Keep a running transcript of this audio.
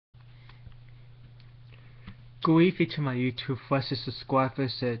Good evening to my YouTube friends and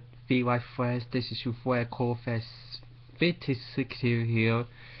subscribers and VY friends. This is your friend Corvus 56 here.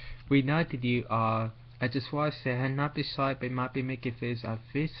 We know that you are. I just want to say I'm not beside but might be making things of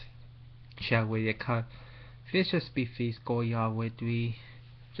this shall we occur. This just be things going on with we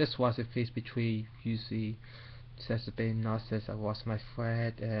just was a face between usually says a bit nonsense. I was my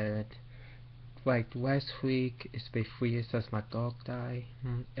friend and like last week it's been 3 years since my dog died.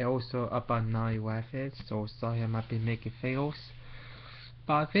 And also about 9/11, so sorry I might be making fails.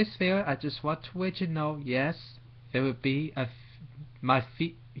 But this video I just want to let you know, yes, there will be there will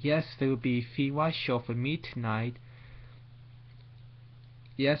be a VY show for me tonight.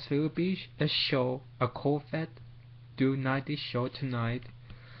 Yes, there will be a show, a COVID do 90 show tonight.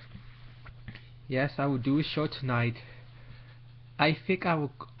 Yes, I will do a show tonight. I think I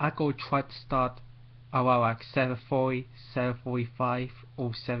go try to start around like 7:40, 7:45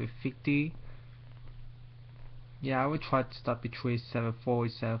 or 7:50. Yeah, I will try to start between 7:40,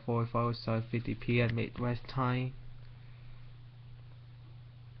 7:45 or 7:50 PM Midwest time.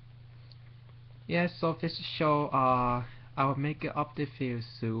 Yeah, so this show I will make it up the field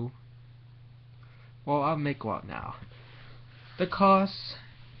soon. Well, I'll make one now. Because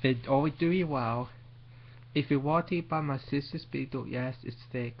they're always doing well. If you want it by my sister's video, yes, it's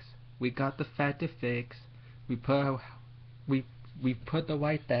fixed. We got the factor fixed. We put the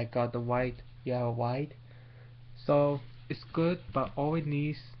white back on the white, yellow white. So it's good, but all it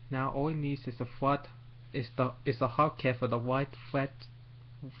needs is a flat is a hubcap for the white flat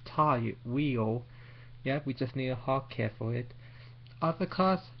tire wheel. Yeah, we just need a hubcap for it. Other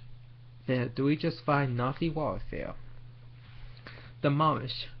cars, they're doing just fine, nothing wrong there. The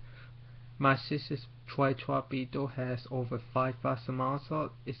mileage. My sister's 2012 Beetle has over 5,000 miles on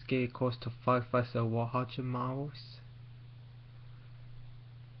it. It's getting close to 5,100 miles.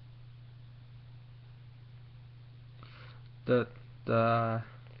 The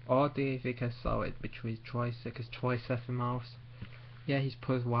all day we can sell it between 26 and 27 miles. Yeah, he's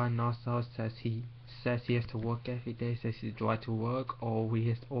put one nozzle, says he has to work every day, says he drive to work or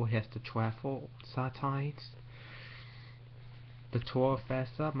he has to travel sometimes. The 12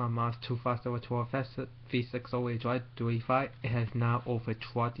 faster, my mom's 2 faster with 12 faster, V6 always drive 35, it has now over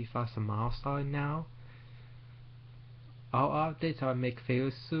 20,000 miles on it now. All updates I make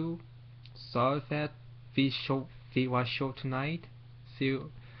very soon. Sorry that VY show tonight. See,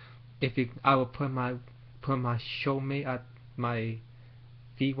 I will put my showmate at my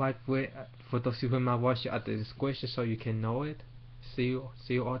VY for those who might watch it at the description so you can know it. See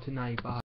you all tonight. Bye.